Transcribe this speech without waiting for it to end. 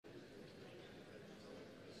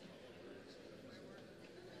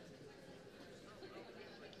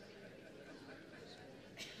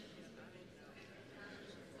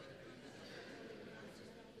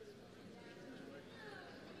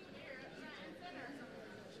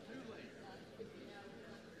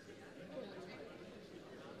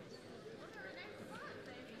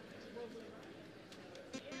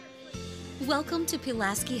Welcome to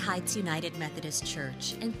Pulaski Heights United Methodist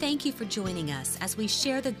Church, and thank you for joining us as we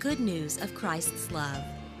share the good news of Christ's love.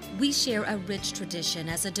 We share a rich tradition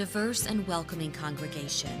as a diverse and welcoming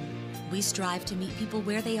congregation. We strive to meet people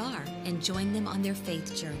where they are and join them on their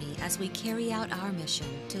faith journey as we carry out our mission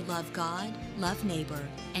to love God, love neighbor,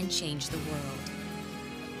 and change the world.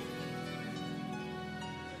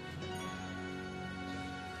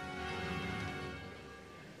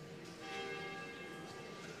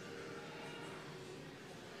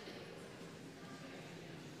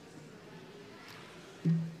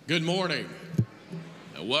 Good morning.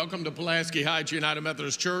 Welcome to Pulaski Heights United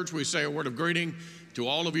Methodist Church. We say a word of greeting to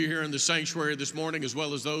all of you here in the sanctuary this morning, as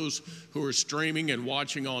well as those who are streaming and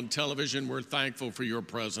watching on television. We're thankful for your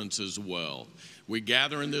presence as well. We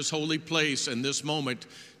gather in this holy place and this moment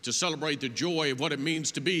to celebrate the joy of what it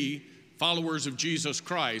means to be followers of Jesus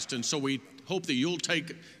Christ. And so we hope that you'll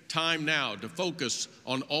take time now to focus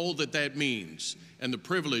on all that that means and the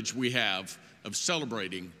privilege we have of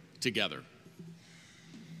celebrating together.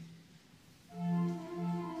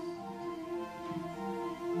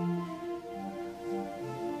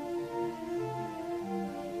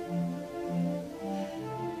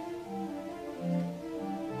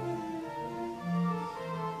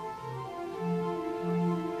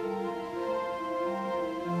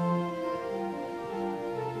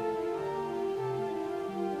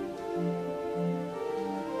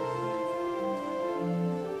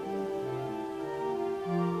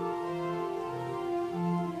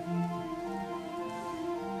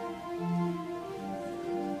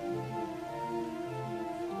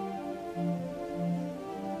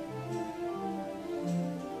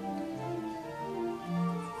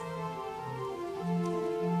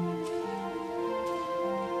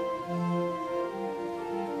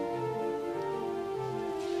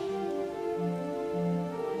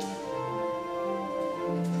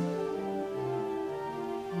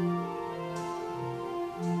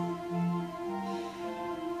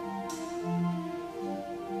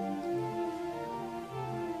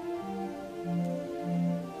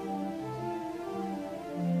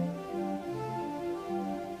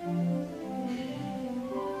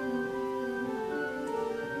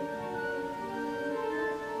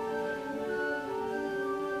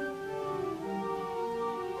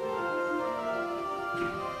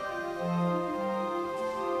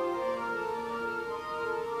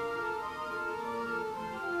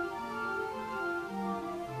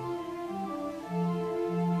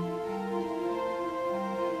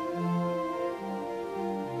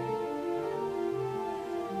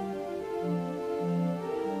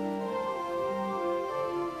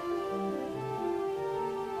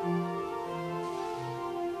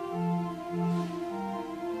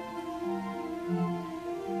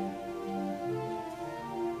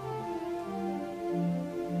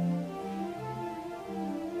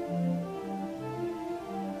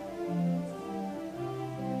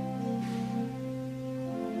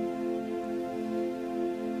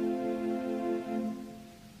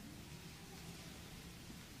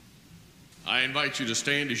 I invite you to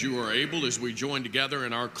stand as you are able as we join together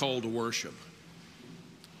in our call to worship.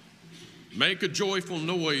 Make a joyful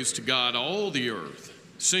noise to God, all the earth.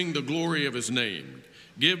 Sing the glory of his name.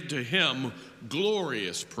 Give to him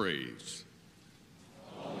glorious praise.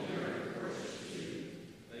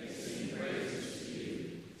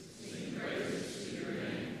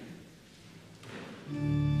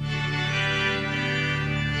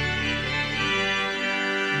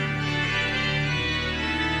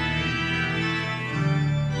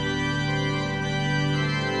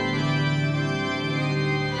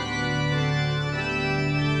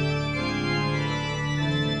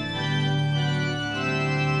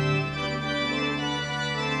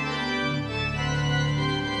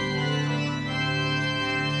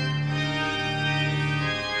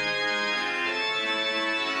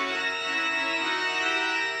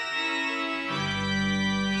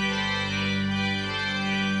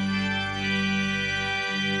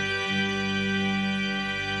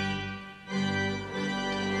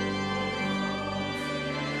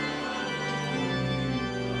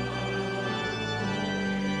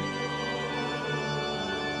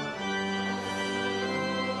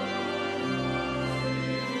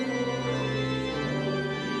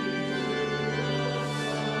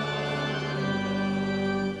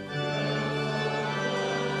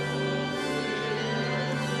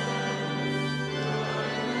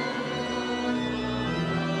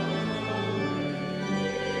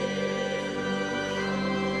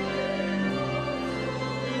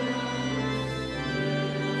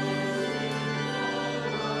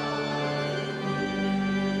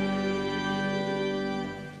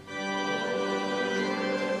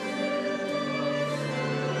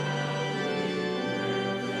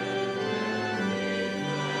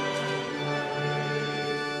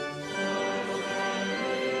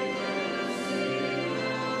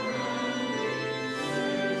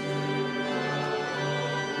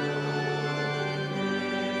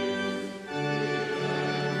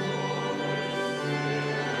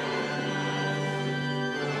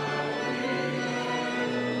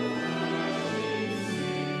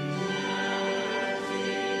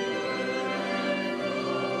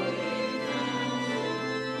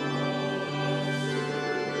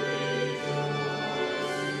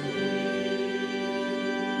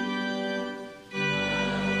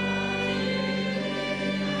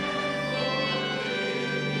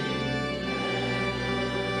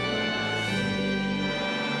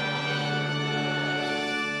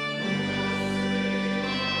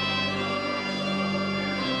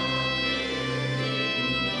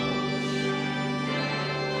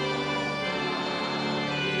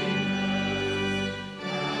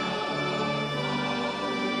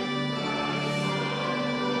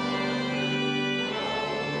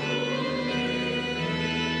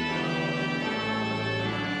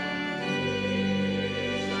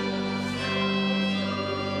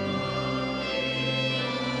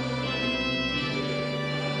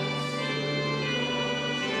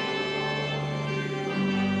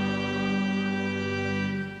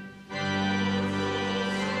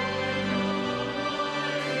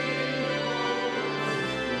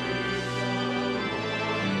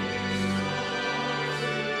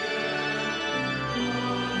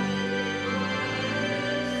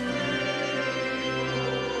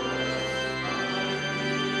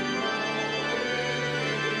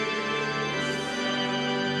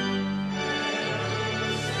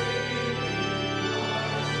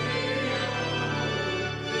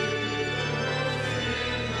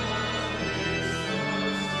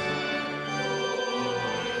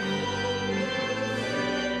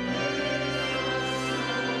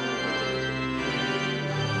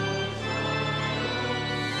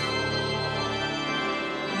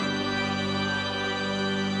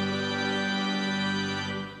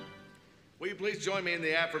 please join me in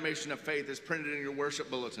the affirmation of faith as printed in your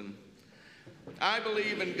worship bulletin. I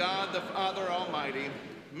believe in God the Father Almighty,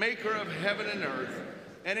 maker of heaven and earth,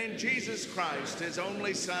 and in Jesus Christ, his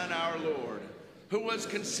only Son, our Lord, who was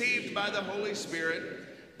conceived by the Holy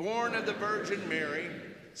Spirit, born of the Virgin Mary,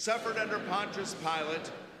 suffered under Pontius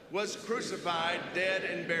Pilate, was crucified, dead,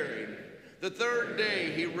 and buried. The third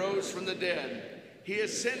day he rose from the dead. He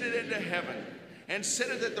ascended into heaven and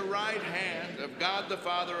sitteth at the right hand of God the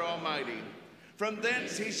Father Almighty. From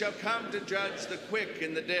thence he shall come to judge the quick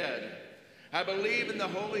and the dead. I believe in the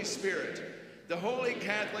Holy Spirit, the Holy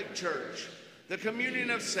Catholic Church, the communion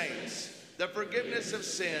of saints, the forgiveness of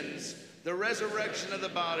sins, the resurrection of the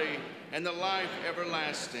body, and the life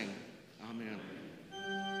everlasting. Amen.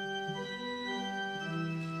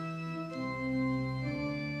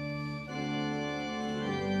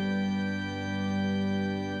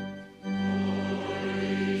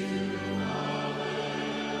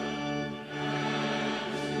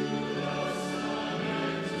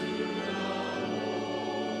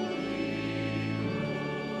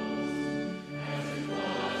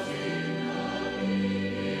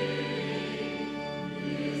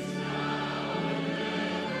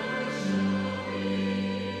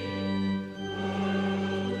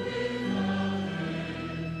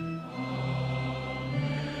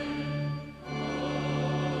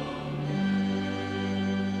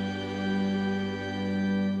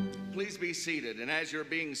 Please be seated, and as you're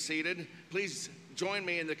being seated, please join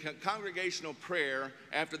me in the congregational prayer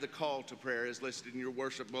after the call to prayer is listed in your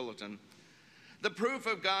worship bulletin. The proof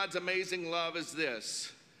of God's amazing love is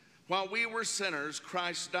this: while we were sinners,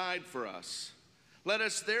 Christ died for us. Let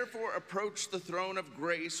us therefore approach the throne of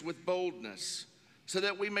grace with boldness, so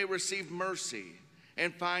that we may receive mercy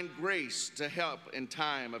and find grace to help in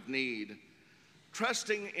time of need.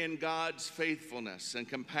 Trusting in God's faithfulness and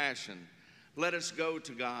compassion, let us go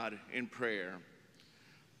to God in prayer.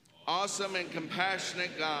 Awesome and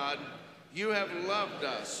compassionate God, you have loved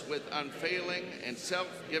us with unfailing and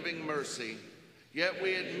self-giving mercy, yet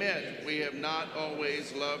we admit we have not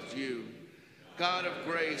always loved you. God of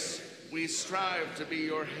grace, we strive to be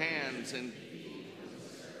your hands and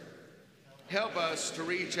help us to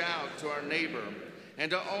reach out to our neighbor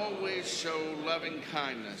and to always show loving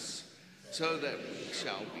kindness, so that we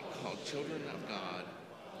shall be called children of God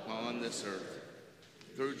while on this earth.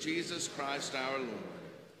 Through Jesus Christ our Lord.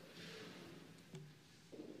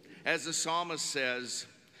 As the psalmist says,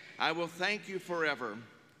 I will thank you forever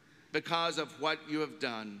because of what you have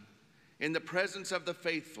done. In the presence of the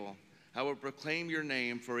faithful, I will proclaim your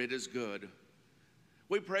name, for it is good.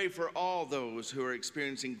 We pray for all those who are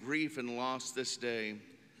experiencing grief and loss this day.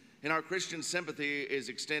 And our Christian sympathy is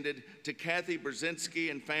extended to Kathy Brzezinski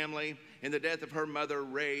and family in the death of her mother,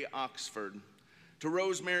 Ray Oxford. To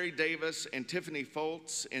Rosemary Davis and Tiffany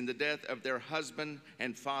Foltz in the death of their husband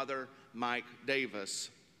and father, Mike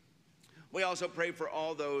Davis. We also pray for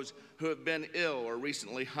all those who have been ill or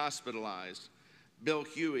recently hospitalized: Bill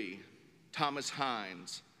Huey, Thomas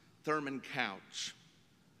Hines, Thurman Couch.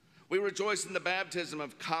 We rejoice in the baptism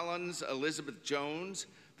of Collins Elizabeth Jones,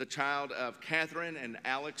 the child of Catherine and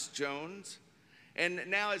Alex Jones. And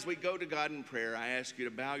now, as we go to God in prayer, I ask you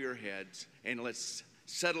to bow your heads and let's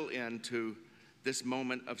settle into this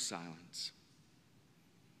moment of silence.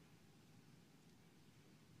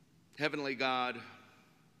 Heavenly God,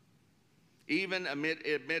 even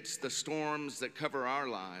amidst the storms that cover our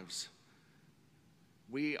lives,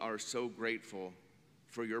 we are so grateful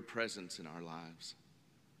for your presence in our lives.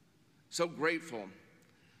 So grateful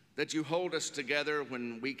that you hold us together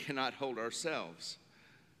when we cannot hold ourselves.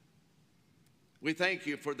 We thank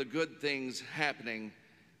you for the good things happening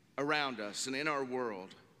around us and in our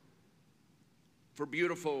world, for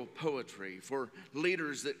beautiful poetry, for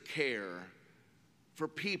leaders that care, for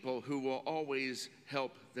people who will always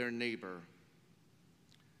help their neighbor.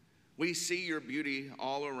 We see your beauty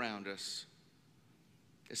all around us,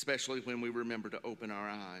 especially when we remember to open our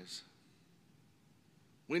eyes.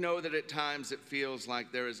 We know that at times it feels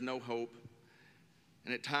like there is no hope,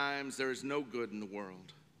 and at times there is no good in the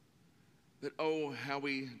world. But oh, how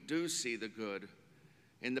we do see the good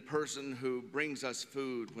in the person who brings us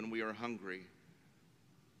food when we are hungry,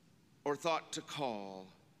 or thought to call,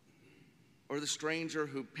 or the stranger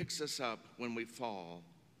who picks us up when we fall.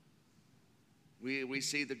 We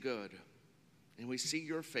see the good, and we see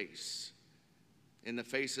your face in the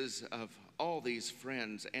faces of all these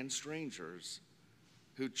friends and strangers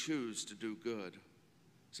who choose to do good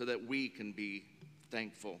so that we can be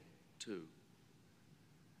thankful too.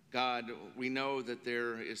 God, we know that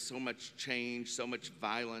there is so much change, so much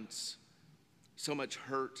violence, so much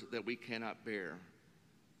hurt that we cannot bear.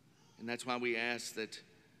 And that's why we ask that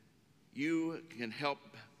you can help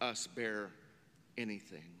us bear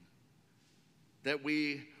anything. That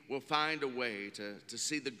we will find a way to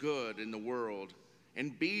see the good in the world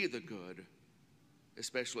and be the good,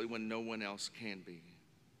 especially when no one else can be.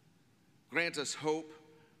 Grant us hope.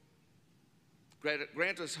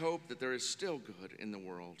 Grant us hope that there is still good in the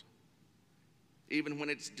world, even when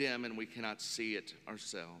it's dim and we cannot see it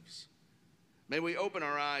ourselves. May we open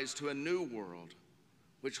our eyes to a new world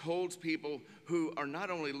which holds people who are not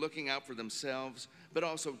only looking out for themselves, but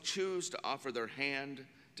also choose to offer their hand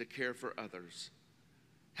to care for others.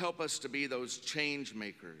 Help us to be those change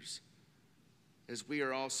makers, as we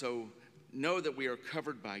are also know that we are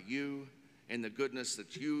covered by you and the goodness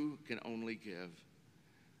that you can only give.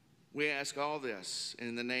 We ask all this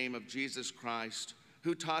in the name of Jesus Christ,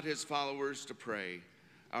 who taught his followers to pray,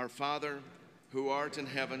 "Our Father, who art in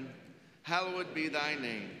heaven, hallowed be thy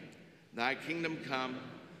name. Thy kingdom come,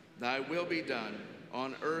 thy will be done,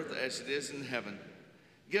 on earth as it is in heaven.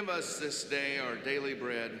 Give us this day our daily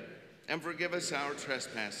bread, and forgive us our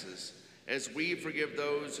trespasses, as we forgive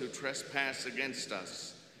those who trespass against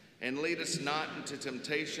us. And lead us not into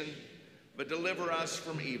temptation, but deliver us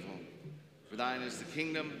from evil. For thine is the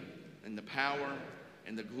kingdom, and the power,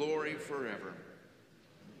 and the glory forever."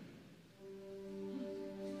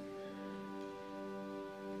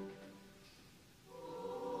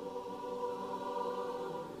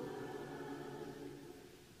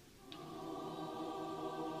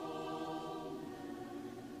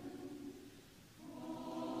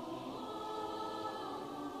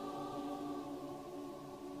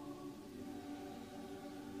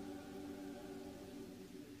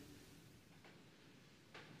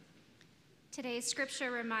 Today's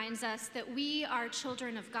scripture reminds us that we are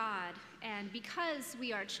children of God, and because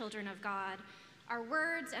we are children of God, our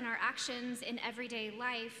words and our actions in everyday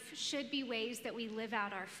life should be ways that we live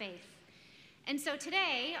out our faith. And so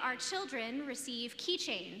today, our children receive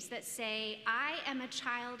keychains that say, "I am a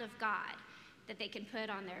child of God," that they can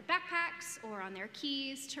put on their backpacks or on their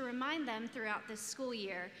keys to remind them throughout this school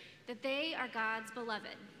year that they are God's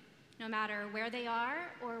beloved, no matter where they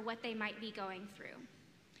are or what they might be going through.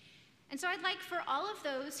 And so I'd like for all of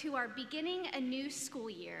those who are beginning a new school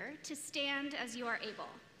year to stand as you are able.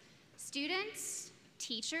 Students,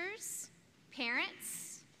 teachers,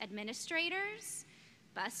 parents, administrators,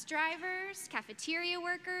 bus drivers, cafeteria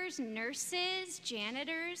workers, nurses,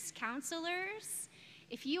 janitors, counselors.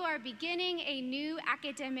 If you are beginning a new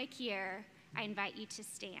academic year, I invite you to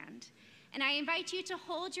stand. And I invite you to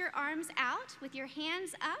hold your arms out with your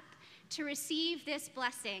hands up to receive this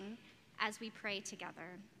blessing as we pray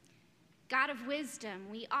together. God of wisdom,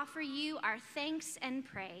 we offer you our thanks and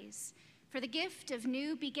praise for the gift of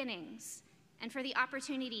new beginnings and for the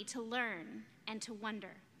opportunity to learn and to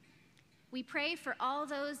wonder. We pray for all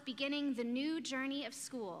those beginning the new journey of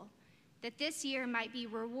school, that this year might be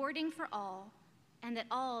rewarding for all and that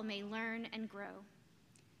all may learn and grow.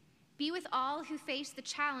 Be with all who face the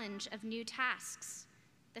challenge of new tasks,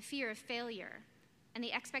 the fear of failure, and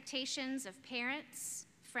the expectations of parents,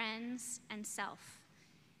 friends, and self.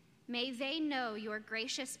 May they know your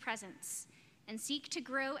gracious presence and seek to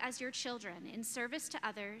grow as your children in service to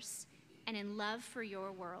others and in love for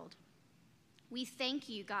your world. We thank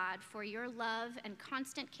you, God, for your love and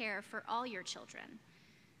constant care for all your children.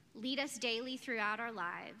 Lead us daily throughout our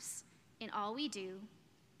lives in all we do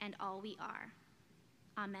and all we are.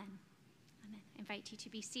 Amen. Amen. I invite you to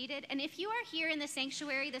be seated. And if you are here in the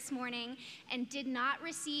sanctuary this morning and did not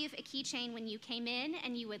receive a keychain when you came in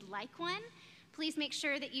and you would like one, please make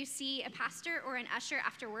sure that you see a pastor or an usher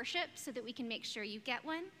after worship so that we can make sure you get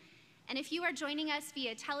one. And if you are joining us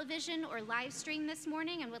via television or live stream this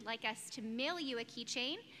morning and would like us to mail you a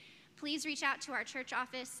keychain, please reach out to our church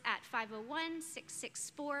office at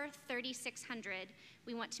 501-664-3600.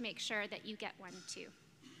 We want to make sure that you get one too.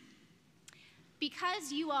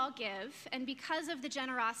 Because you all give, and because of the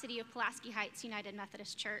generosity of Pulaski Heights United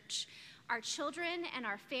Methodist Church, our children and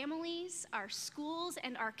our families, our schools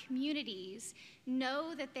and our communities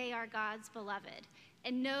know that they are God's beloved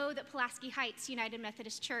and know that Pulaski Heights United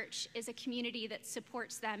Methodist Church is a community that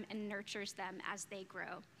supports them and nurtures them as they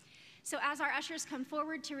grow. So as our ushers come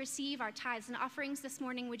forward to receive our tithes and offerings this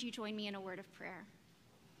morning, would you join me in a word of prayer?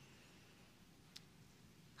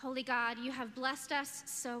 Holy God, you have blessed us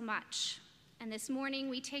so much. And this morning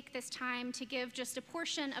we take this time to give just a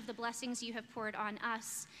portion of the blessings you have poured on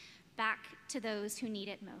us back to those who need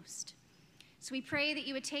it most. So we pray that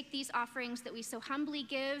you would take these offerings that we so humbly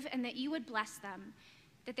give and that you would bless them,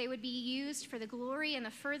 that they would be used for the glory and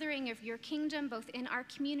the furthering of your kingdom, both in our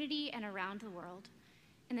community and around the world.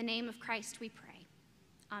 In the name of Christ we pray.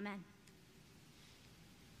 Amen.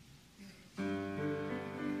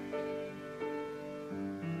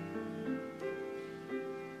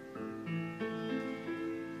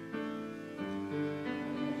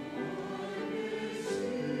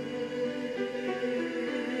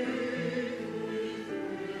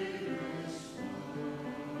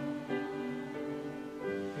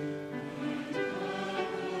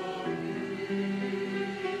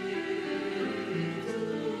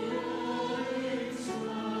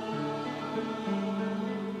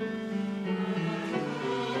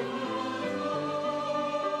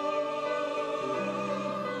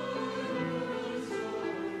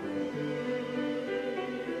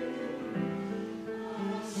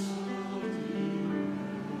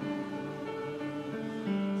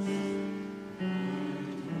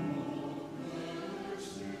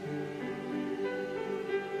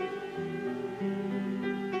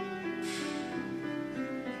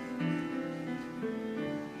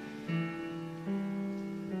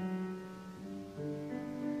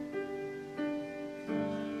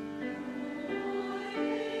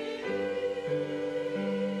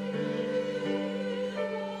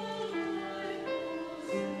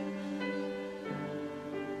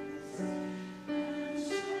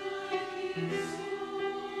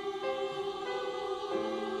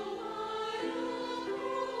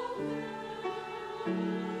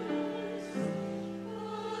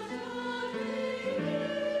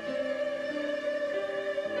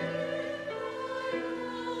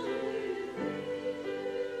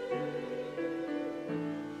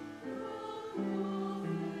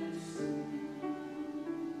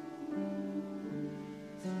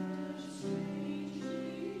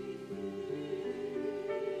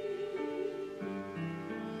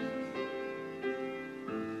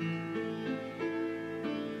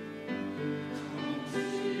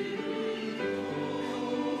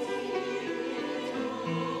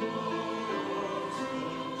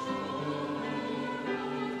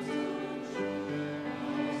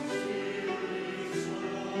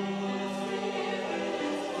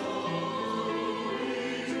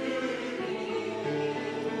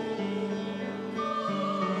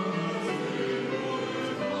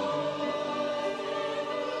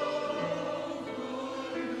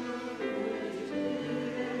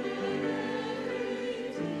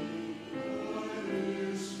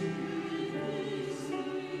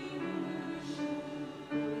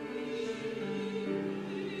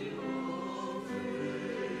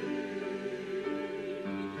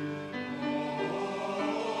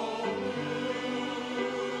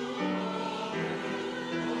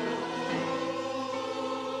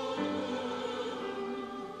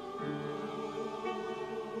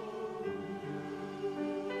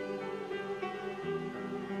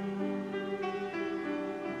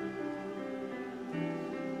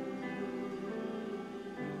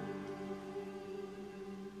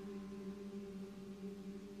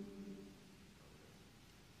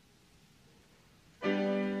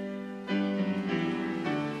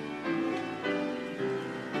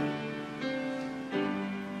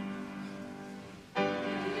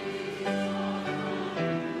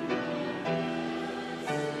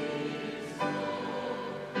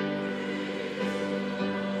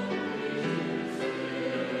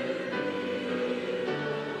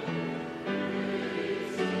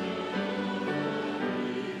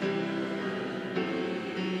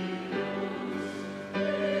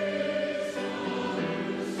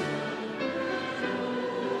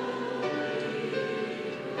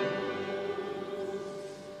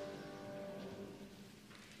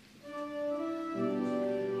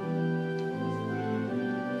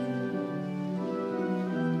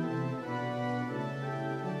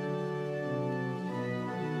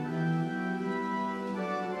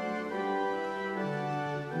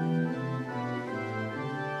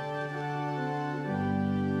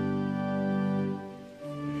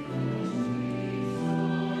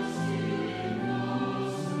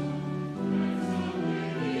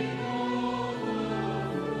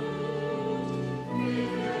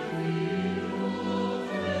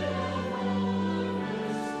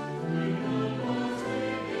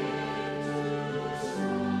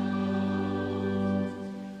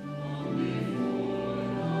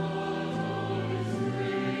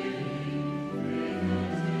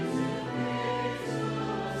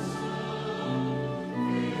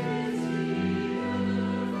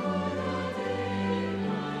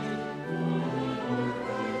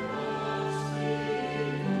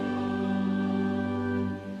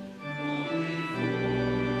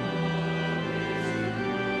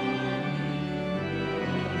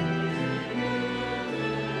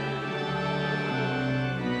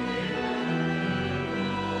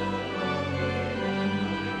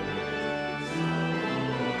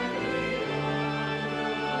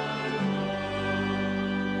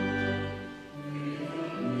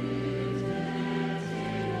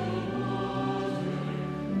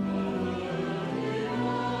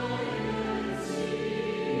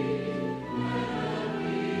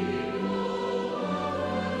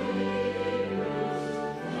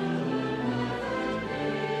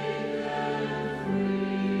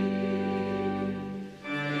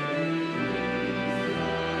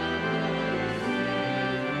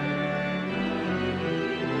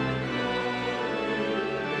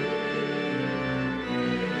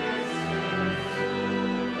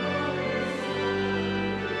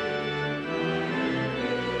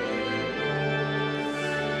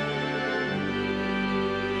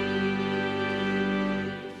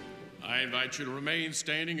 invite you to remain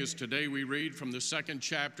standing as today we read from the second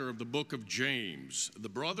chapter of the book of James, the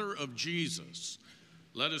brother of Jesus.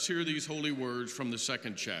 Let us hear these holy words from the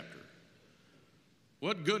second chapter.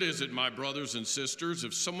 What good is it, my brothers and sisters,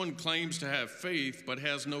 if someone claims to have faith but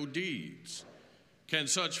has no deeds? Can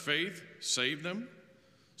such faith save them?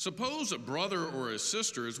 Suppose a brother or a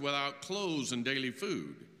sister is without clothes and daily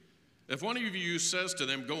food. If one of you says to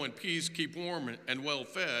them, "Go in peace, keep warm and well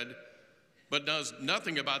fed," but does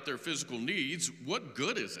nothing about their physical needs, what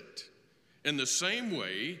good is it? In the same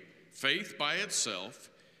way, faith by itself,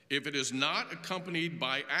 if it is not accompanied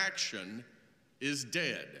by action, is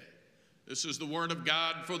dead. This is the word of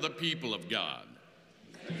God for the people of God.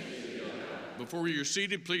 Before you're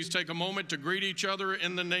seated, please take a moment to greet each other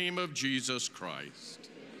in the name of Jesus Christ.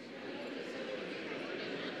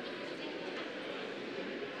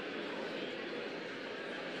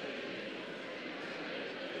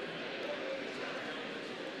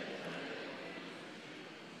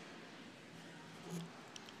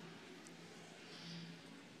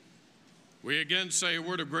 We again say a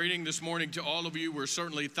word of greeting this morning to all of you. We're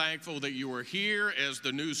certainly thankful that you are here as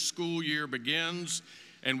the new school year begins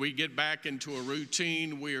and we get back into a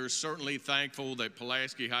routine. We are certainly thankful that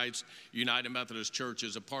Pulaski Heights United Methodist Church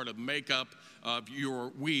is a part of makeup of your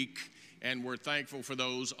week. And we're thankful for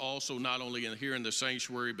those also not only here in the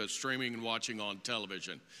sanctuary, but streaming and watching on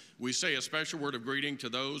television. We say a special word of greeting to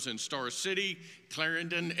those in Star City,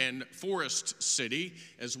 Clarendon, and Forest City,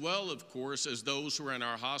 as well, of course, as those who are in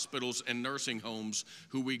our hospitals and nursing homes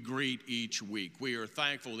who we greet each week. We are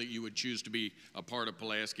thankful that you would choose to be a part of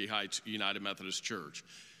Pulaski Heights United Methodist Church.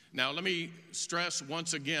 Now, let me stress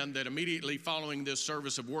once again that immediately following this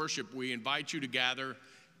service of worship, we invite you to gather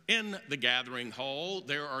in the gathering hall.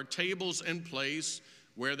 There are tables in place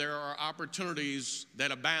where there are opportunities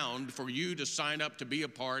that abound for you to sign up to be a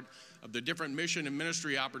part of the different mission and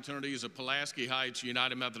ministry opportunities of Pulaski Heights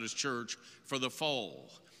United Methodist Church for the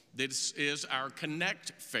fall. This is our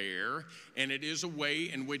Connect Fair, and it is a way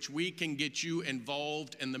in which we can get you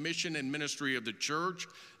involved in the mission and ministry of the church.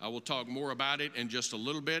 I will talk more about it in just a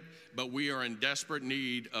little bit, but we are in desperate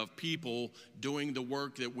need of people doing the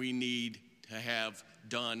work that we need to have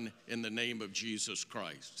done in the name of Jesus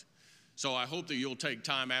Christ. So I hope that you'll take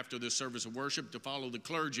time after this service of worship to follow the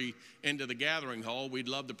clergy into the gathering hall. We'd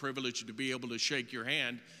love the privilege to be able to shake your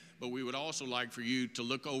hand, but we would also like for you to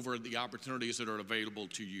look over the opportunities that are available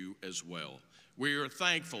to you as well. We are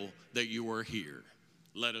thankful that you are here.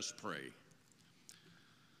 Let us pray.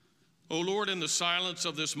 O Lord, in the silence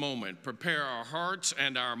of this moment, prepare our hearts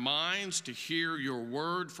and our minds to hear your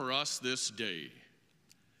word for us this day,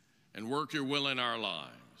 and work your will in our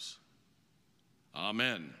lives.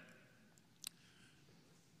 Amen.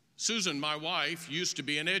 Susan, my wife, used to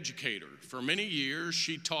be an educator. For many years,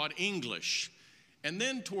 she taught English. And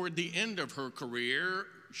then toward the end of her career,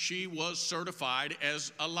 she was certified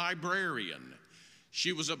as a librarian.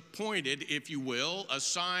 She was appointed, if you will,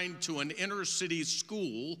 assigned to an inner city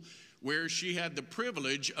school where she had the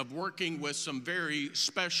privilege of working with some very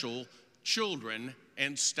special children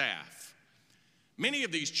and staff. Many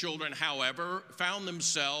of these children, however, found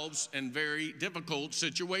themselves in very difficult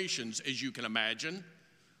situations, as you can imagine.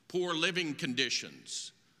 Poor living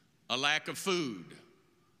conditions, a lack of food,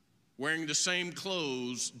 wearing the same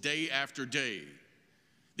clothes day after day.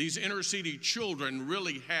 These inner city children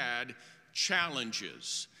really had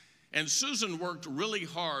challenges. And Susan worked really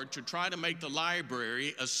hard to try to make the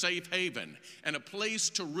library a safe haven and a place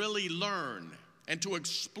to really learn and to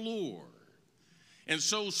explore. And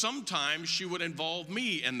so sometimes she would involve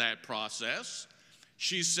me in that process.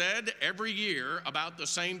 She said every year about the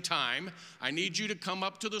same time, I need you to come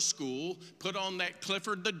up to the school, put on that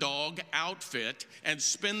Clifford the dog outfit, and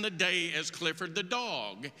spend the day as Clifford the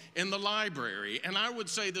dog in the library. And I would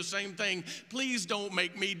say the same thing, please don't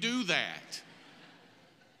make me do that.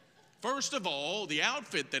 First of all, the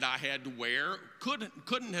outfit that I had to wear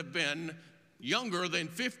couldn't have been younger than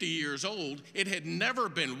 50 years old. It had never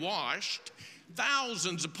been washed.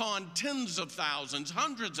 Thousands upon tens of thousands,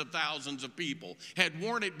 hundreds of thousands of people had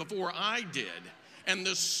worn it before I did, and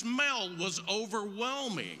the smell was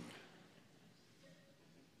overwhelming.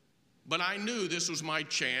 But I knew this was my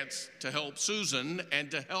chance to help Susan and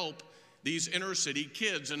to help these inner city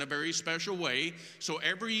kids in a very special way. So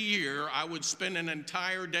every year I would spend an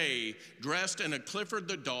entire day dressed in a Clifford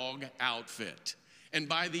the dog outfit. And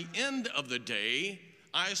by the end of the day,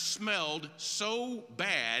 I smelled so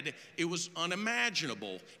bad, it was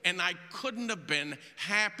unimaginable, and I couldn't have been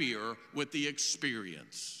happier with the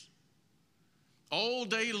experience. All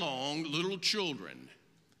day long, little children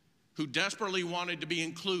who desperately wanted to be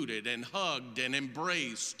included and hugged and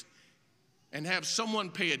embraced and have someone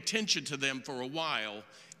pay attention to them for a while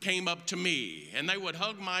came up to me, and they would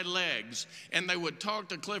hug my legs, and they would talk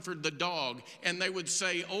to Clifford the dog, and they would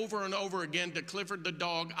say over and over again to Clifford the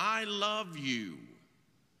dog, "I love you."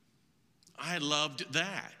 I loved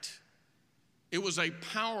that. It was a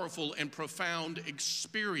powerful and profound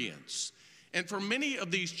experience. And for many of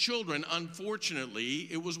these children,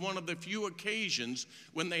 unfortunately, it was one of the few occasions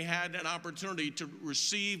when they had an opportunity to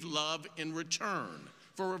receive love in return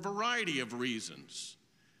for a variety of reasons.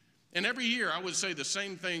 And every year I would say the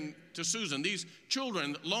same thing to Susan. These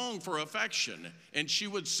children long for affection. And she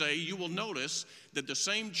would say, you will notice that the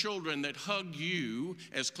same children that hug you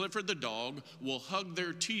as Clifford the dog will hug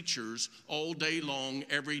their teachers all day long,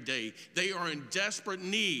 every day. They are in desperate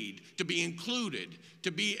need to be included,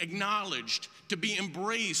 to be acknowledged, to be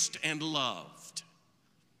embraced and loved.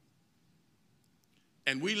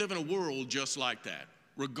 And we live in a world just like that,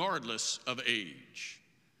 regardless of age.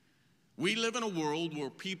 We live in a world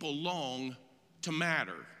where people long to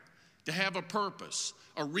matter, to have a purpose,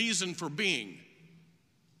 a reason for being,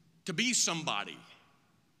 to be somebody.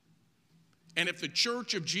 And if the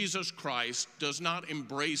Church of Jesus Christ does not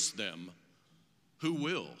embrace them, who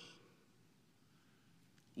will?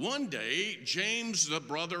 One day, James, the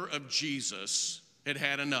brother of Jesus, had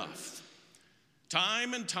had enough.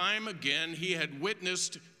 Time and time again, he had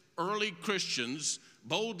witnessed early Christians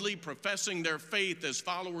boldly professing their faith as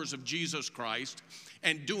followers of Jesus Christ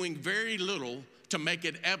and doing very little to make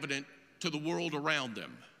it evident to the world around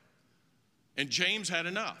them. And James had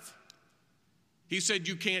enough. He said,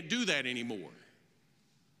 you can't do that anymore.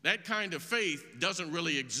 That kind of faith doesn't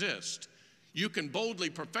really exist. You can boldly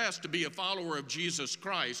profess to be a follower of Jesus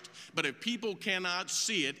Christ, but if people cannot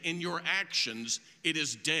see it in your actions, it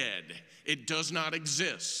is dead. It does not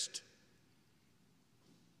exist.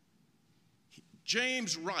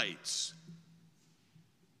 James writes,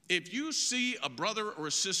 if you see a brother or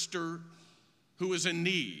sister who is in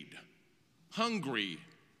need, hungry,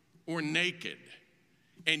 or naked,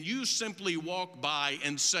 and you simply walk by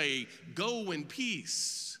and say, go in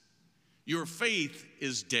peace, your faith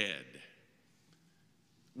is dead.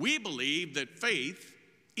 We believe that faith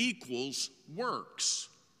equals works.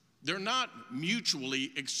 They're not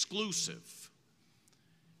mutually exclusive.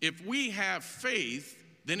 If we have faith,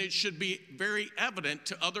 then it should be very evident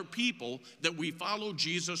to other people that we follow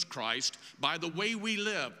Jesus Christ by the way we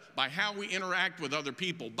live, by how we interact with other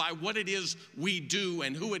people, by what it is we do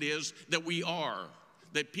and who it is that we are,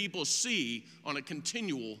 that people see on a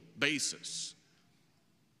continual basis.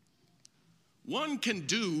 One can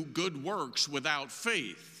do good works without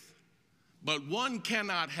faith, but one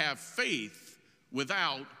cannot have faith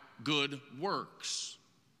without good works.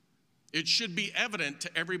 It should be evident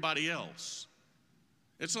to everybody else.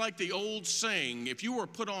 It's like the old saying, if you were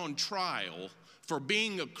put on trial for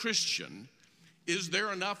being a Christian, is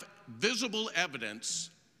there enough visible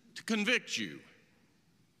evidence to convict you?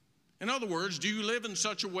 In other words, do you live in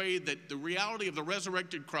such a way that the reality of the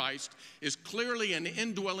resurrected Christ is clearly an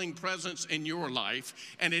indwelling presence in your life,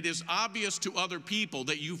 and it is obvious to other people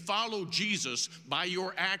that you follow Jesus by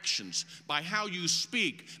your actions, by how you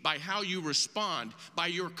speak, by how you respond, by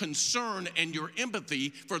your concern and your empathy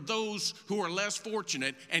for those who are less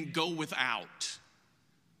fortunate and go without?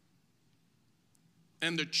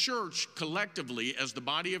 And the church collectively, as the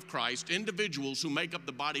body of Christ, individuals who make up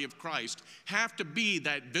the body of Christ, have to be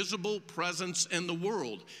that visible presence in the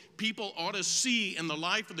world. People ought to see in the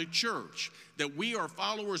life of the church that we are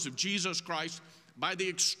followers of Jesus Christ by the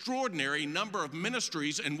extraordinary number of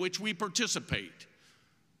ministries in which we participate,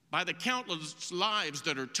 by the countless lives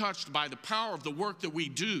that are touched by the power of the work that we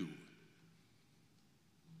do.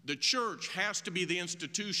 The church has to be the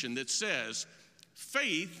institution that says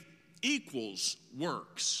faith equals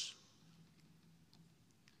works.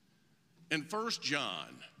 In 1 John,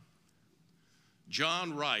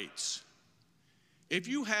 John writes, if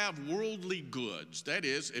you have worldly goods, that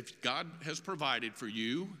is, if God has provided for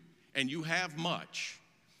you and you have much,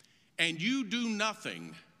 and you do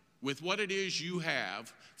nothing with what it is you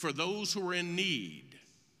have for those who are in need,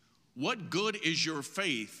 what good is your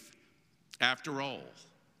faith after all?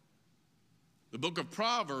 The book of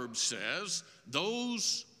Proverbs says,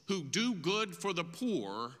 those who do good for the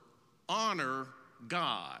poor honor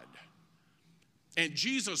God. And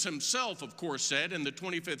Jesus himself, of course, said in the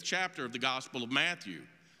 25th chapter of the Gospel of Matthew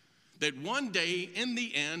that one day, in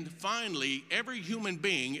the end, finally, every human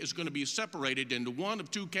being is going to be separated into one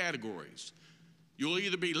of two categories. You'll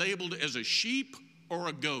either be labeled as a sheep or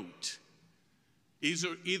a goat,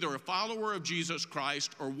 either a follower of Jesus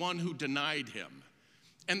Christ or one who denied him.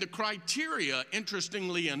 And the criteria,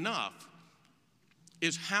 interestingly enough,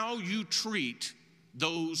 is how you treat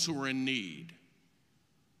those who are in need.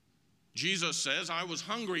 Jesus says, I was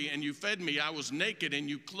hungry and you fed me. I was naked and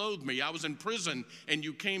you clothed me. I was in prison and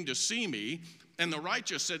you came to see me. And the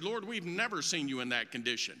righteous said, Lord, we've never seen you in that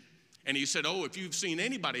condition. And he said, oh, if you've seen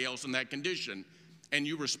anybody else in that condition and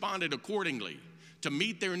you responded accordingly to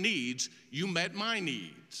meet their needs, you met my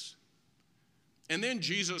needs. And then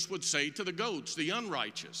Jesus would say to the goats, the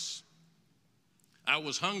unrighteous, I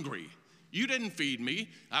was hungry. You didn't feed me.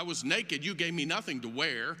 I was naked. You gave me nothing to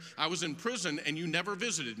wear. I was in prison and you never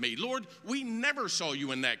visited me. Lord, we never saw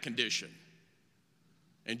you in that condition.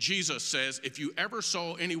 And Jesus says, if you ever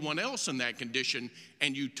saw anyone else in that condition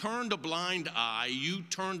and you turned a blind eye, you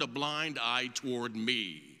turned a blind eye toward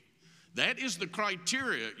me. That is the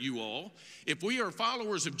criteria, you all. If we are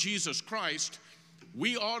followers of Jesus Christ,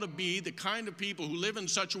 we ought to be the kind of people who live in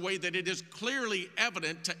such a way that it is clearly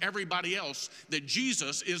evident to everybody else that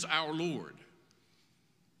Jesus is our Lord,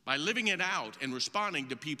 by living it out and responding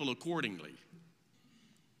to people accordingly.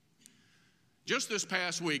 Just this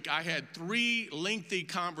past week, I had 3 lengthy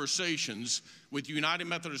conversations with United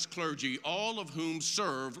Methodist clergy, all of whom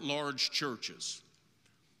serve large churches,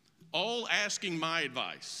 all asking my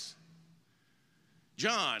advice.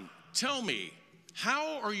 John, tell me,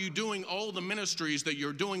 how are you doing all the ministries that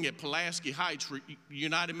you're doing at Pulaski Heights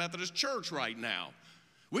United Methodist Church right now?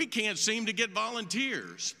 We can't seem to get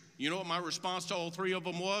volunteers. You know what my response to all 3 of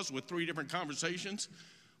them was with 3 different conversations?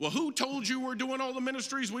 Well, who told you we're doing all the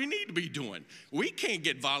ministries we need to be doing? We can't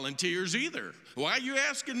get volunteers either. Why are you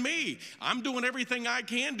asking me? I'm doing everything I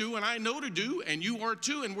can do and I know to do, and you are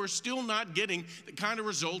too, and we're still not getting the kind of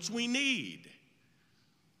results we need.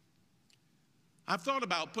 I've thought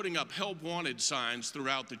about putting up help wanted signs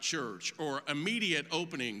throughout the church or immediate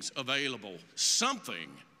openings available, something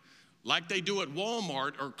like they do at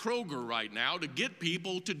Walmart or Kroger right now to get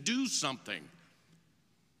people to do something.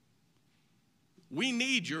 We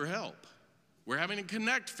need your help. We're having a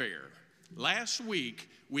Connect Fair. Last week,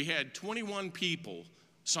 we had 21 people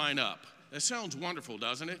sign up. That sounds wonderful,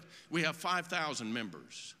 doesn't it? We have 5,000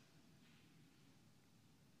 members.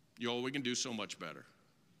 Y'all, we can do so much better.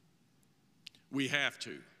 We have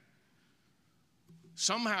to.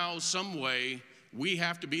 Somehow, some way, we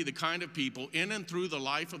have to be the kind of people in and through the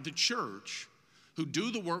life of the church who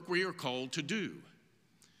do the work we are called to do.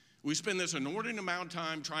 We spend this inordinate amount of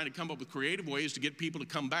time trying to come up with creative ways to get people to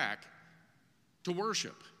come back to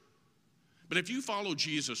worship. But if you follow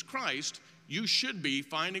Jesus Christ, you should be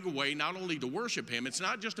finding a way not only to worship him. It's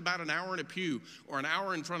not just about an hour in a pew or an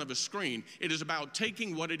hour in front of a screen. It is about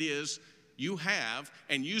taking what it is you have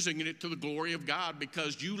and using it to the glory of God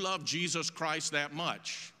because you love Jesus Christ that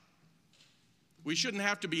much. We shouldn't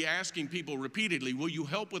have to be asking people repeatedly, will you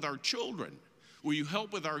help with our children? Will you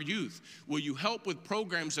help with our youth? Will you help with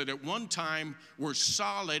programs that at one time were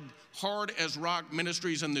solid, hard as rock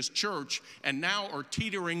ministries in this church and now are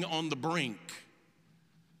teetering on the brink?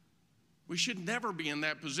 We should never be in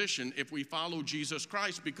that position if we follow Jesus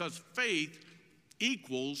Christ because faith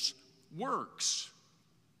equals works.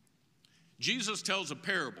 Jesus tells a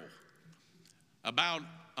parable about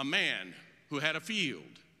a man who had a field,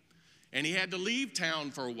 and he had to leave town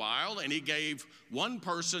for a while, and he gave one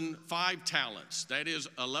person 5 talents. That is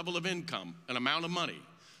a level of income, an amount of money.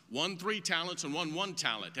 One 3 talents and one 1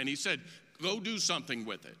 talent. And he said, go do something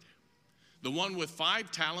with it. The one with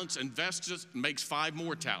 5 talents invests it, makes 5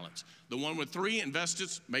 more talents. The one with 3 invests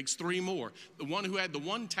it, makes 3 more. The one who had the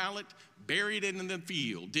 1 talent buried it in the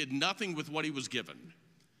field, did nothing with what he was given.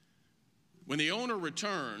 When the owner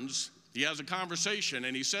returns, he has a conversation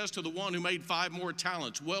and he says to the one who made 5 more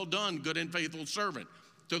talents, well done, good and faithful servant.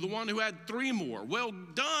 To the one who had 3 more, well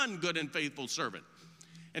done, good and faithful servant.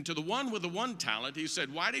 And to the one with the 1 talent, he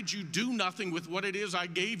said, why did you do nothing with what it is I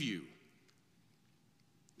gave you?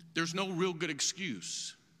 There's no real good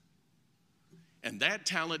excuse. And that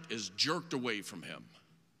talent is jerked away from him.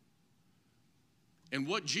 And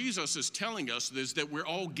what Jesus is telling us is that we're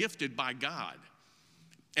all gifted by God.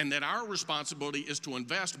 And that our responsibility is to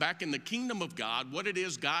invest back in the kingdom of God, what it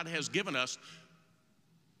is God has given us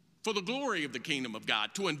for the glory of the kingdom of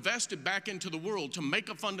God, to invest it back into the world, to make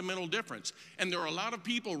a fundamental difference. And there are a lot of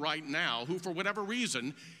people right now who, for whatever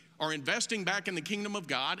reason, are investing back in the kingdom of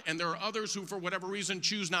God, and there are others who, for whatever reason,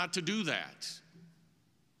 choose not to do that.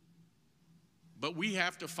 But we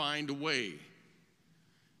have to find a way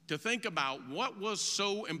to think about what was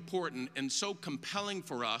so important and so compelling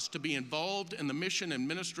for us to be involved in the mission and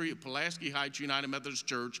ministry of Pulaski Heights United Methodist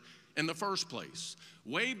Church in the first place.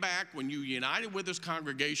 Way back when you united with this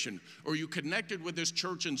congregation or you connected with this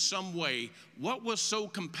church in some way, what was so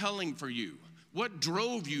compelling for you? What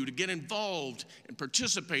drove you to get involved and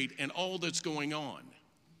participate in all that's going on?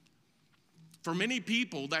 For many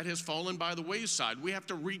people, that has fallen by the wayside. We have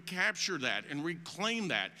to recapture that and reclaim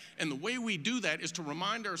that. And the way we do that is to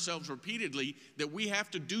remind ourselves repeatedly that we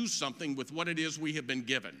have to do something with what it is we have been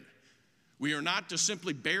given. We are not to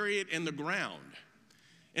simply bury it in the ground.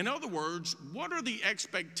 In other words, what are the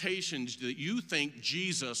expectations that you think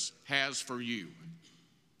Jesus has for you?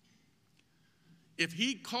 If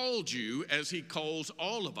he called you, as he calls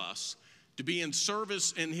all of us, to be in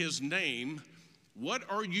service in his name, what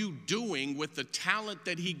are you doing with the talent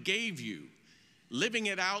that he gave you? Living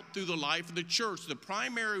it out through the life of the church. The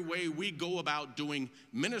primary way we go about doing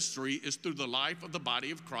ministry is through the life of the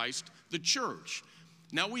body of Christ, the church.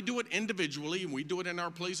 Now, we do it individually, and we do it in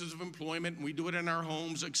our places of employment, and we do it in our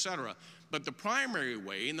homes, etc. But the primary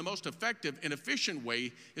way, and the most effective and efficient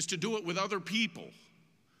way, is to do it with other people,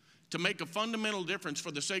 to make a fundamental difference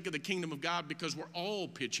for the sake of the kingdom of God, because we're all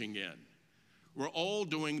pitching in. We're all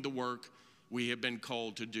doing the work we have been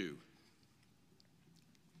called to do.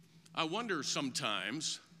 I wonder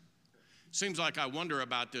sometimes, seems like I wonder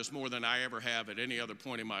about this more than I ever have at any other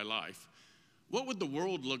point in my life. What would the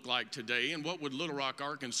world look like today, and what would Little Rock,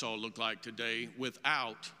 Arkansas look like today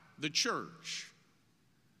without the church?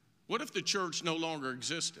 What if the church no longer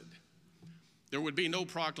existed? There would be no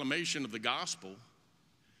proclamation of the gospel.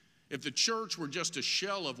 If the church were just a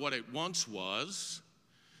shell of what it once was,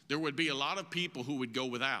 there would be a lot of people who would go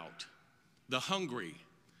without. The hungry,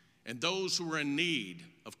 and those who are in need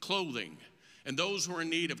of clothing, and those who are in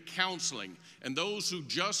need of counseling, and those who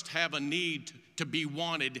just have a need to be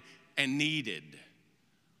wanted and needed.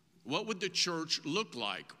 What would the church look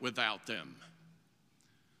like without them?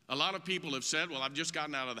 A lot of people have said, well, I've just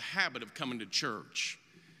gotten out of the habit of coming to church.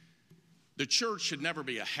 The church should never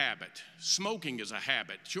be a habit. Smoking is a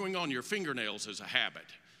habit. Chewing on your fingernails is a habit.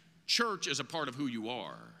 Church is a part of who you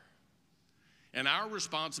are. And our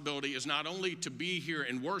responsibility is not only to be here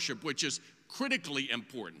and worship, which is critically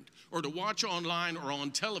important, or to watch online or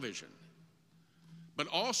on television, but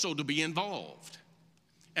also to be involved.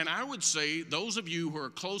 And I would say those of you who are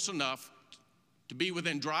close enough to be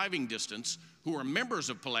within driving distance, who are members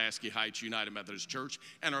of Pulaski Heights United Methodist Church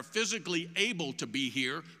and are physically able to be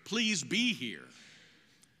here, please be here.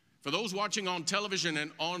 For those watching on television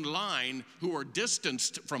and online who are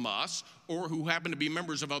distanced from us, or who happen to be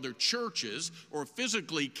members of other churches, or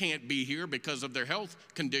physically can't be here because of their health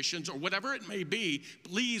conditions, or whatever it may be,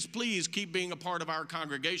 please, please keep being a part of our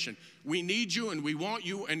congregation. We need you and we want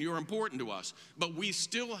you, and you're important to us. But we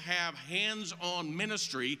still have hands-on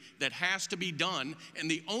ministry that has to be done, and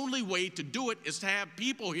the only way to do it is to have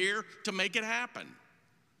people here to make it happen.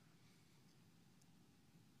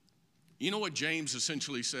 You know what James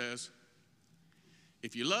essentially says?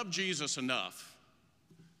 If you love Jesus enough,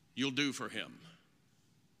 you'll do for him.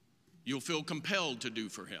 You'll feel compelled to do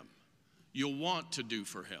for him. You'll want to do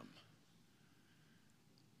for him.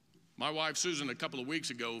 My wife Susan a couple of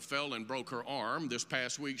weeks ago fell and broke her arm. This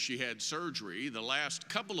past week she had surgery. The last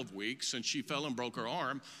couple of weeks since she fell and broke her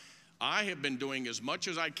arm, I have been doing as much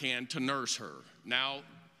as I can to nurse her. Now,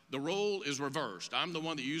 the role is reversed. I'm the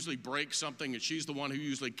one that usually breaks something, and she's the one who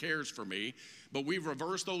usually cares for me. But we've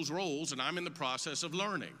reversed those roles, and I'm in the process of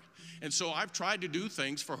learning. And so I've tried to do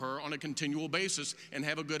things for her on a continual basis and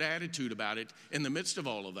have a good attitude about it in the midst of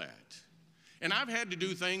all of that. And I've had to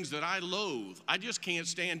do things that I loathe. I just can't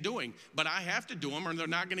stand doing. But I have to do them, or they're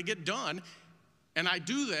not going to get done. And I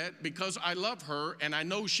do that because I love her and I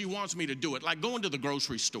know she wants me to do it, like going to the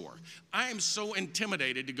grocery store. I am so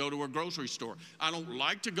intimidated to go to a grocery store. I don't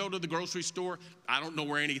like to go to the grocery store. I don't know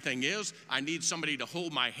where anything is. I need somebody to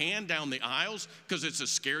hold my hand down the aisles because it's a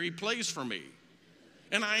scary place for me.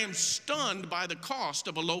 And I am stunned by the cost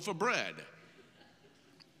of a loaf of bread.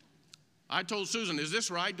 I told Susan, is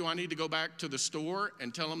this right? Do I need to go back to the store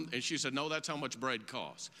and tell them? And she said, no, that's how much bread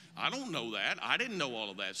costs. I don't know that. I didn't know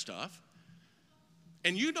all of that stuff.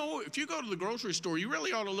 And you know, if you go to the grocery store, you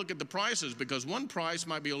really ought to look at the prices, because one price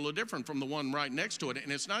might be a little different from the one right next to it.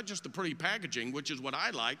 And it's not just the pretty packaging, which is what I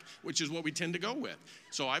like, which is what we tend to go with.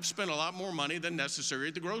 So I've spent a lot more money than necessary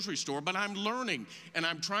at the grocery store, but I'm learning and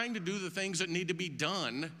I'm trying to do the things that need to be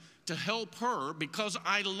done to help her because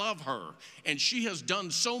I love her. And she has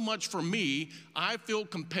done so much for me, I feel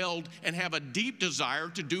compelled and have a deep desire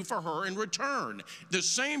to do for her in return. The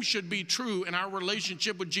same should be true in our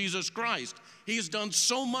relationship with Jesus Christ. He has done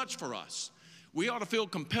so much for us. We ought to feel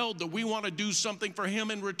compelled that we want to do something for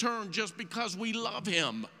him in return just because we love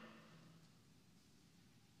him.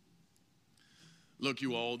 Look,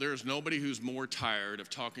 you all, there's nobody who's more tired of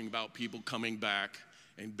talking about people coming back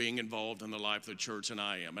and being involved in the life of the church than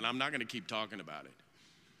I am. And I'm not going to keep talking about it.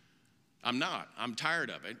 I'm not. I'm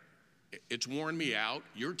tired of it. It's worn me out.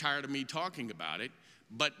 You're tired of me talking about it.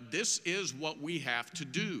 but this is what we have to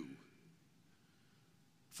do.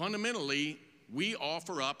 Fundamentally, we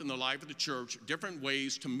offer up in the life of the church different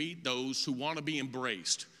ways to meet those who want to be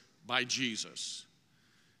embraced by Jesus.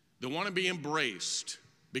 They want to be embraced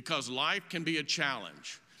because life can be a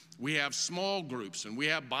challenge. We have small groups, and we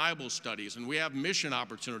have Bible studies, and we have mission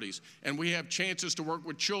opportunities, and we have chances to work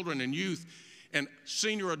with children and youth and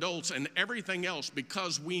senior adults and everything else,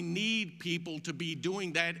 because we need people to be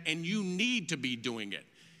doing that, and you need to be doing it.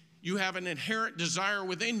 You have an inherent desire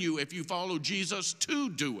within you, if you follow Jesus, to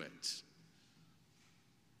do it.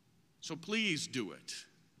 So please do it.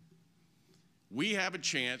 We have a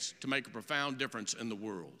chance to make a profound difference in the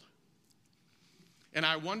world. And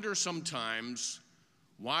I wonder sometimes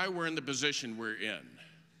why we're in the position we're in.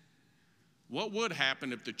 What would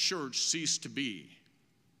happen if the church ceased to be?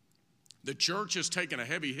 The church has taken a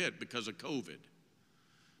heavy hit because of COVID.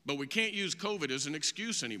 But we can't use COVID as an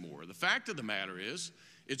excuse anymore. The fact of the matter is,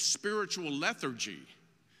 it's spiritual lethargy.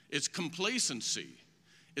 It's complacency.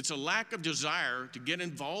 It's a lack of desire to get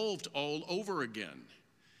involved all over again.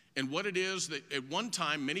 And what it is that at one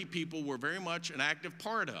time many people were very much an active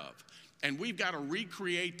part of. And we've got to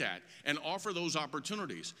recreate that and offer those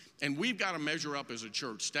opportunities. And we've got to measure up as a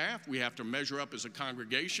church staff. We have to measure up as a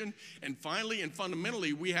congregation. And finally and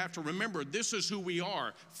fundamentally, we have to remember this is who we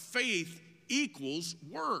are. Faith equals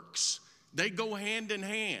works. They go hand in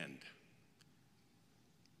hand.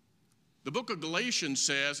 The book of Galatians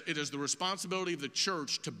says it is the responsibility of the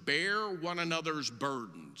church to bear one another's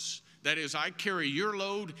burdens. That is, I carry your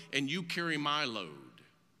load and you carry my load.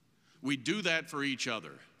 We do that for each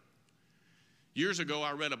other. Years ago,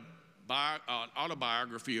 I read an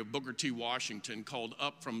autobiography of Booker T. Washington called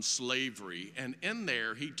Up From Slavery, and in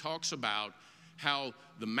there he talks about how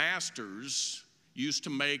the masters used to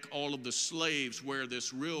make all of the slaves wear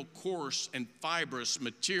this real coarse and fibrous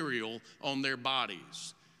material on their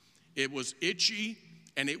bodies. It was itchy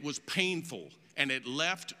and it was painful, and it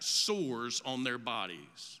left sores on their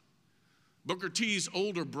bodies. Booker T's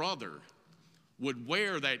older brother would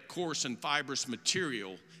wear that coarse and fibrous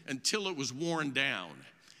material until it was worn down.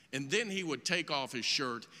 And then he would take off his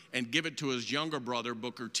shirt and give it to his younger brother,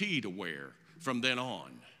 Booker T, to wear from then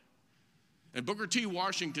on. And Booker T.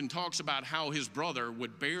 Washington talks about how his brother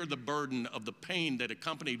would bear the burden of the pain that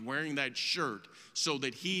accompanied wearing that shirt so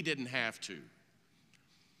that he didn't have to.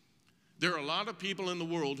 There are a lot of people in the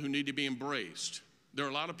world who need to be embraced. There are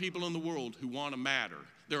a lot of people in the world who want to matter.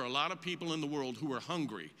 There are a lot of people in the world who are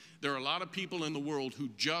hungry. There are a lot of people in the world who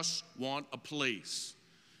just want a place.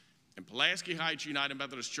 And Pulaski Heights United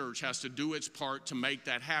Methodist Church has to do its part to make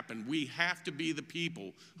that happen. We have to be the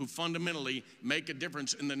people who fundamentally make a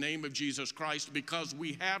difference in the name of Jesus Christ, because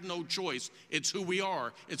we have no choice. It's who we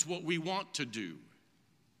are. It's what we want to do.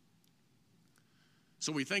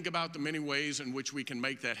 So we think about the many ways in which we can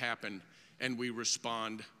make that happen, and we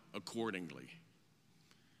respond accordingly.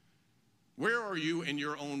 Where are you in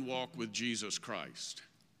your own walk with Jesus Christ?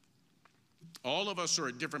 All of us are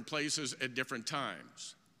at different places at different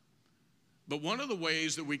times. But one of the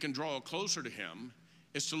ways that we can draw closer to him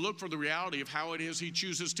is to look for the reality of how it is he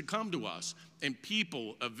chooses to come to us in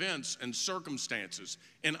people, events, and circumstances,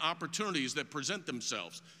 and opportunities that present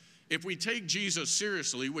themselves. If we take Jesus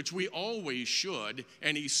seriously, which we always should,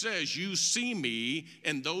 and he says, you see me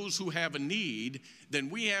and those who have a need, then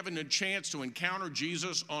we have a chance to encounter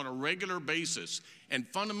Jesus on a regular basis. And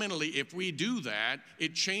fundamentally, if we do that,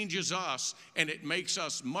 it changes us and it makes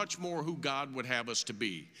us much more who God would have us to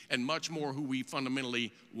be, and much more who we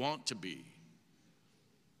fundamentally want to be.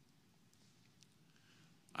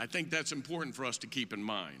 I think that's important for us to keep in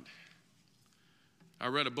mind. I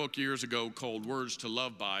read a book years ago called Words to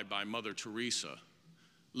Love By Mother Teresa.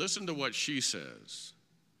 Listen to what she says.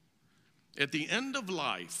 At the end of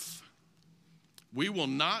life, we will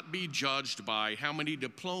not be judged by how many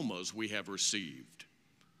diplomas we have received,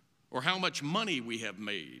 or how much money we have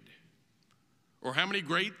made, or how many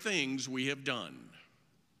great things we have done.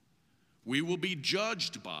 We will be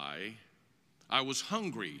judged by, I was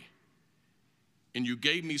hungry and you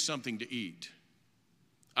gave me something to eat.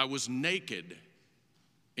 I was naked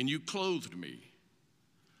and you clothed me.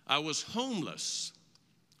 I was homeless,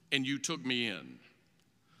 and you took me in.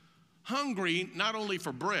 Hungry not only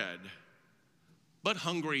for bread, but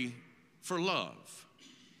hungry for love.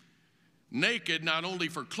 Naked not only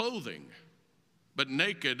for clothing, but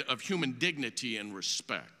naked of human dignity and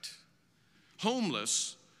respect.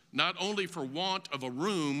 Homeless not only for want of a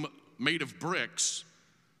room made of bricks,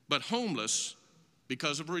 but homeless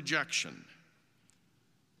because of rejection.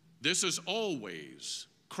 This is always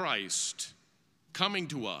Christ coming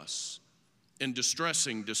to us in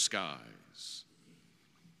distressing disguise.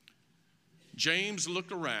 James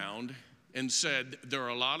looked around and said, there are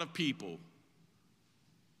a lot of people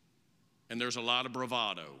and there's a lot of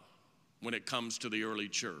bravado when it comes to the early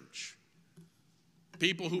church.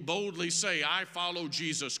 People who boldly say, I follow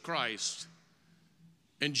Jesus Christ.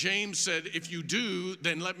 And James said, if you do,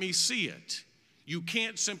 then let me see it. You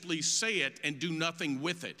can't simply say it and do nothing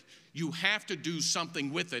with it. You have to do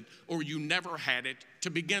something with it, or you never had it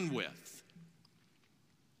to begin with.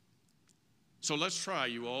 So let's try,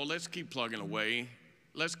 you all. Let's keep plugging away.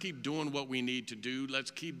 Let's keep doing what we need to do.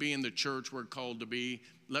 Let's keep being the church we're called to be.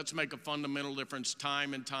 Let's make a fundamental difference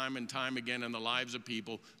time and time and time again in the lives of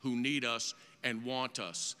people who need us and want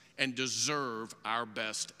us and deserve our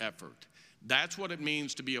best effort. That's what it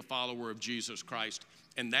means to be a follower of Jesus Christ,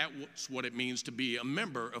 and that's what it means to be a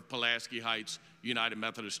member of Pulaski Heights United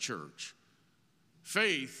Methodist Church.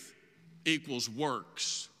 Faith equals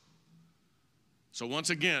works. So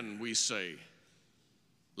once again, we say,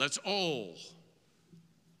 let's all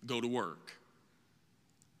go to work.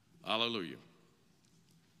 Hallelujah.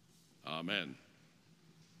 Amen.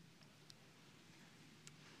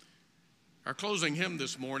 Our closing hymn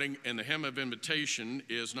this morning in the hymn of invitation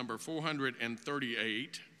is number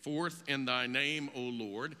 438, Forth in Thy Name, O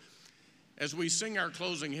Lord. As we sing our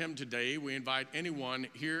closing hymn today, we invite anyone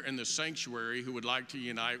here in the sanctuary who would like to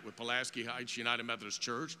unite with Pulaski Heights United Methodist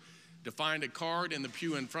Church to find a card in the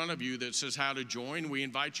pew in front of you that says how to join. We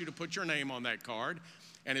invite you to put your name on that card.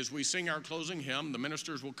 And as we sing our closing hymn, the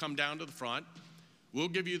ministers will come down to the front. We'll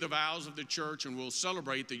give you the vows of the church, and we'll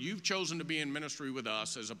celebrate that you've chosen to be in ministry with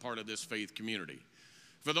us as a part of this faith community.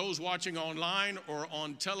 For those watching online or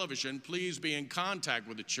on television, please be in contact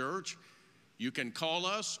with the church. You can call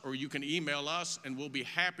us or you can email us, and we'll be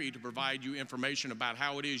happy to provide you information about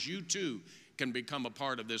how it is you too can become a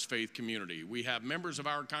part of this faith community. We have members of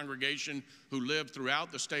our congregation who live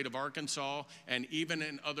throughout the state of Arkansas and even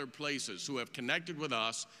in other places who have connected with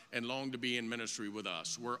us and long to be in ministry with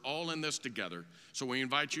us. We're all in this together, so we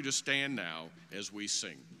invite you to stand now as we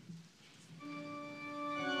sing.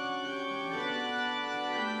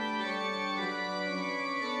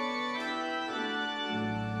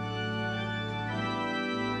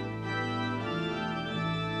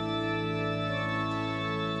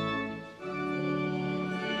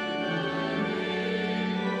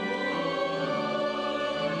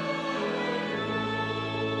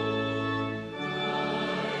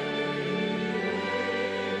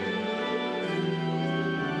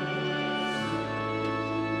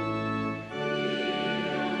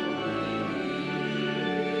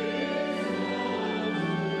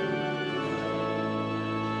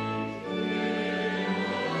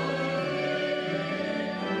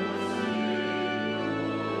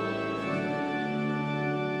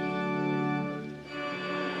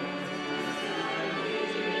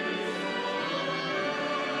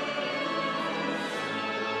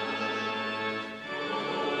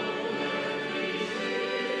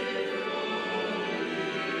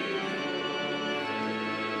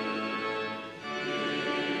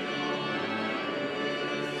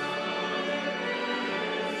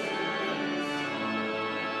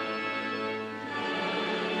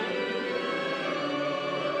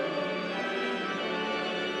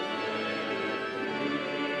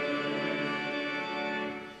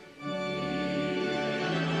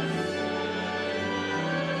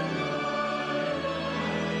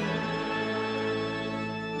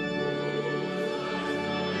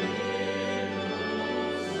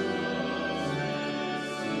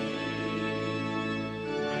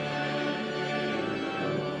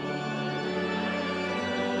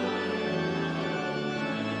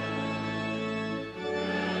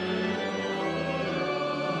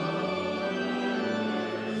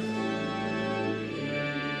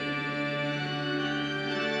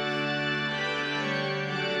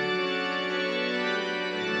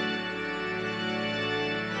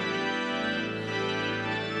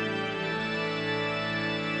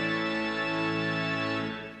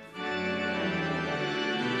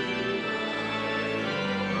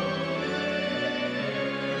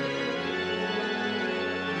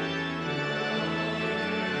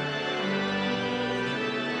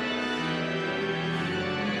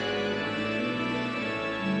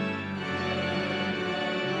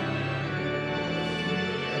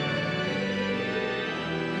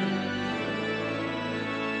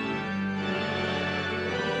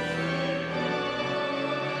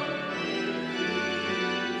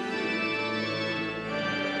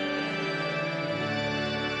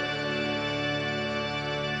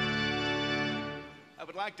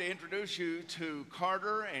 would like to introduce you to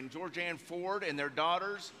Carter and Georgianne Ford and their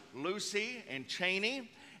daughters, Lucy and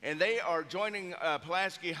Cheney. and they are joining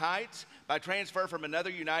Pulaski Heights by transfer from another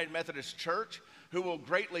United Methodist Church, who will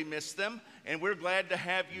greatly miss them, and we're glad to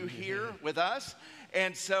have you here with us.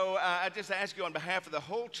 And so I just ask you on behalf of the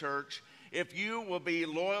whole church, if you will be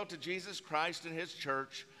loyal to Jesus Christ and his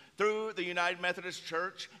church through the United Methodist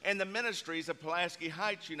Church and the ministries of Pulaski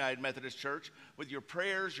Heights United Methodist Church, with your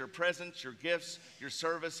prayers, your presence, your gifts, your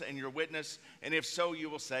service, and your witness. And if so, you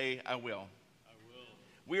will say, I will.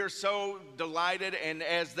 We are so delighted, and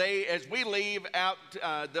as we leave out,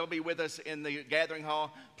 they'll be with us in the gathering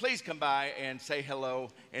hall. Please come by and say hello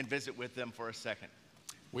and visit with them for a second.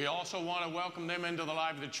 We also want to welcome them into the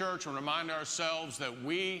life of the church and remind ourselves that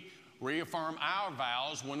we reaffirm our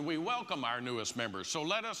vows when we welcome our newest members. So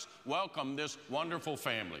let us welcome this wonderful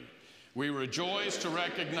family. We rejoice to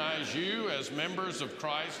recognize you as members of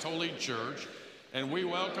Christ's Holy Church, and we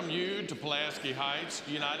welcome you to Pulaski Heights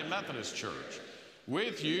United Methodist Church.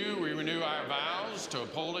 With you, we renew our vows to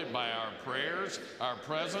uphold it by our prayers, our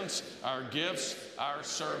presence, our gifts, our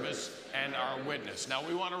service, and our witness. Now,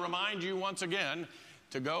 we want to remind you once again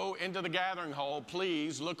to go into the gathering hall.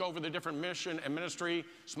 Please look over the different mission and ministry,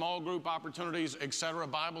 small group opportunities, etc.,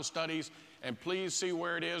 Bible studies, and please see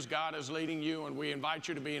where it is God is leading you, and we invite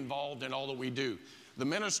you to be involved in all that we do. The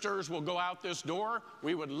ministers will go out this door.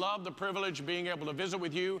 We would love the privilege of being able to visit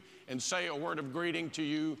with you and say a word of greeting to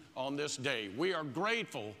you on this day. We are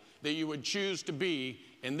grateful that you would choose to be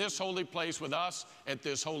in this holy place with us at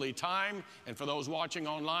this holy time. And for those watching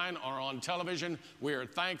online or on television, we are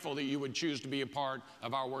thankful that you would choose to be a part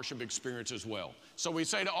of our worship experience as well. So we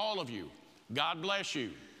say to all of you, God bless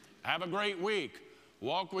you. Have a great week.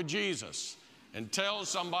 Walk with Jesus. And tell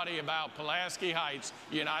somebody about Pulaski Heights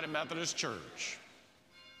United Methodist Church.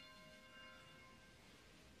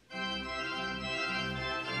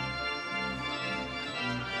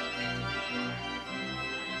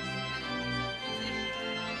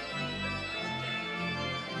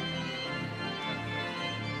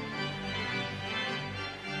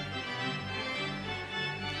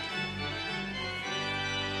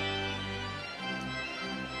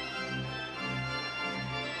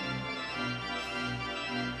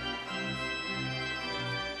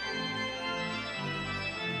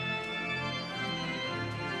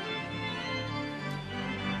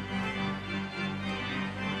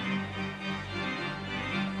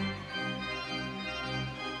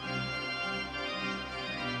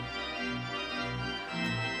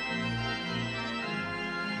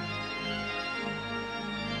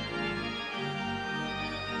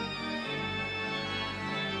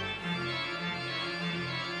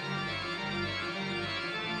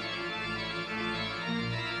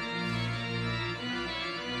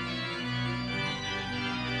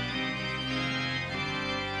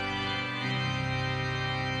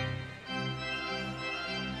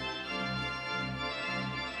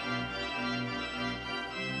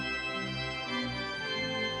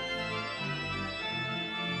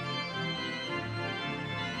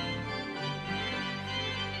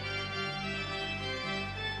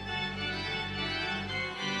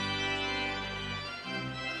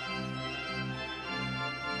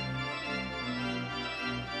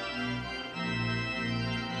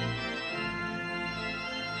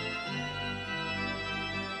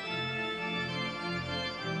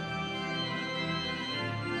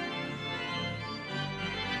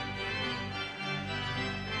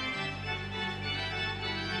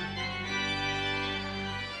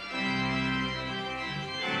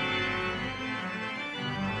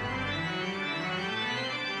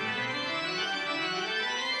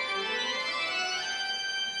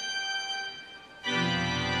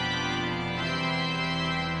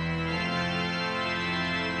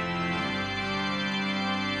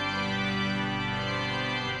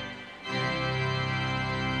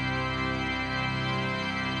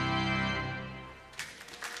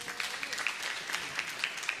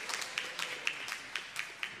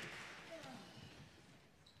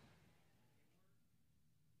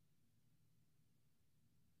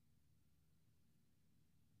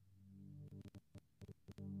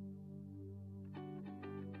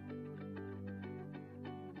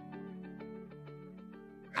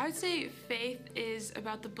 I would say faith is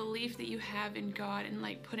about the belief that you have in God and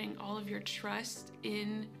like putting all of your trust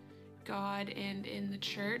in God and in the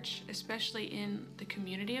church, especially in the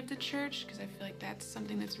community of the church, because I feel like that's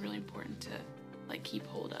something that's really important to like keep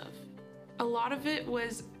hold of. A lot of it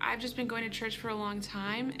was I've just been going to church for a long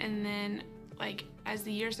time, and then like as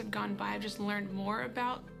the years have gone by, I've just learned more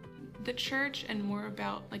about the church and more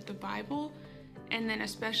about like the Bible, and then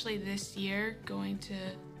especially this year going to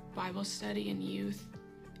Bible study and youth,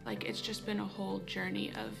 like it's just been a whole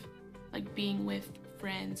journey of like being with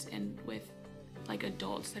friends and with like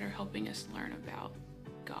adults that are helping us learn about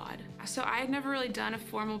God. So I had never really done a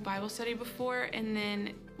formal Bible study before, and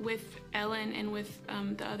then with Ellen and with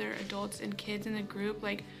the other adults and kids in the group,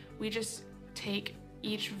 like we just take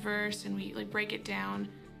each verse and we like break it down.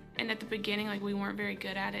 And at the beginning, like we weren't very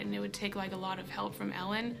good at it, and it would take like a lot of help from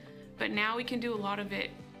Ellen. But now we can do a lot of it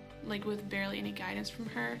like with barely any guidance from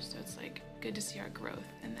her. So it's like good to see our growth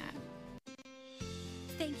in that.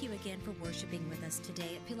 Thank you again for worshiping with us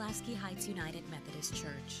today at Pulaski Heights United Methodist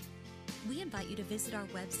Church. We invite you to visit our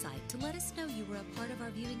website to let us know you were a part of our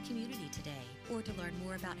viewing community today, or to learn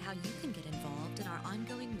more about how you can get involved in our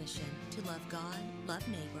ongoing mission to love God, love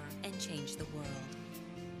neighbor, and change the world.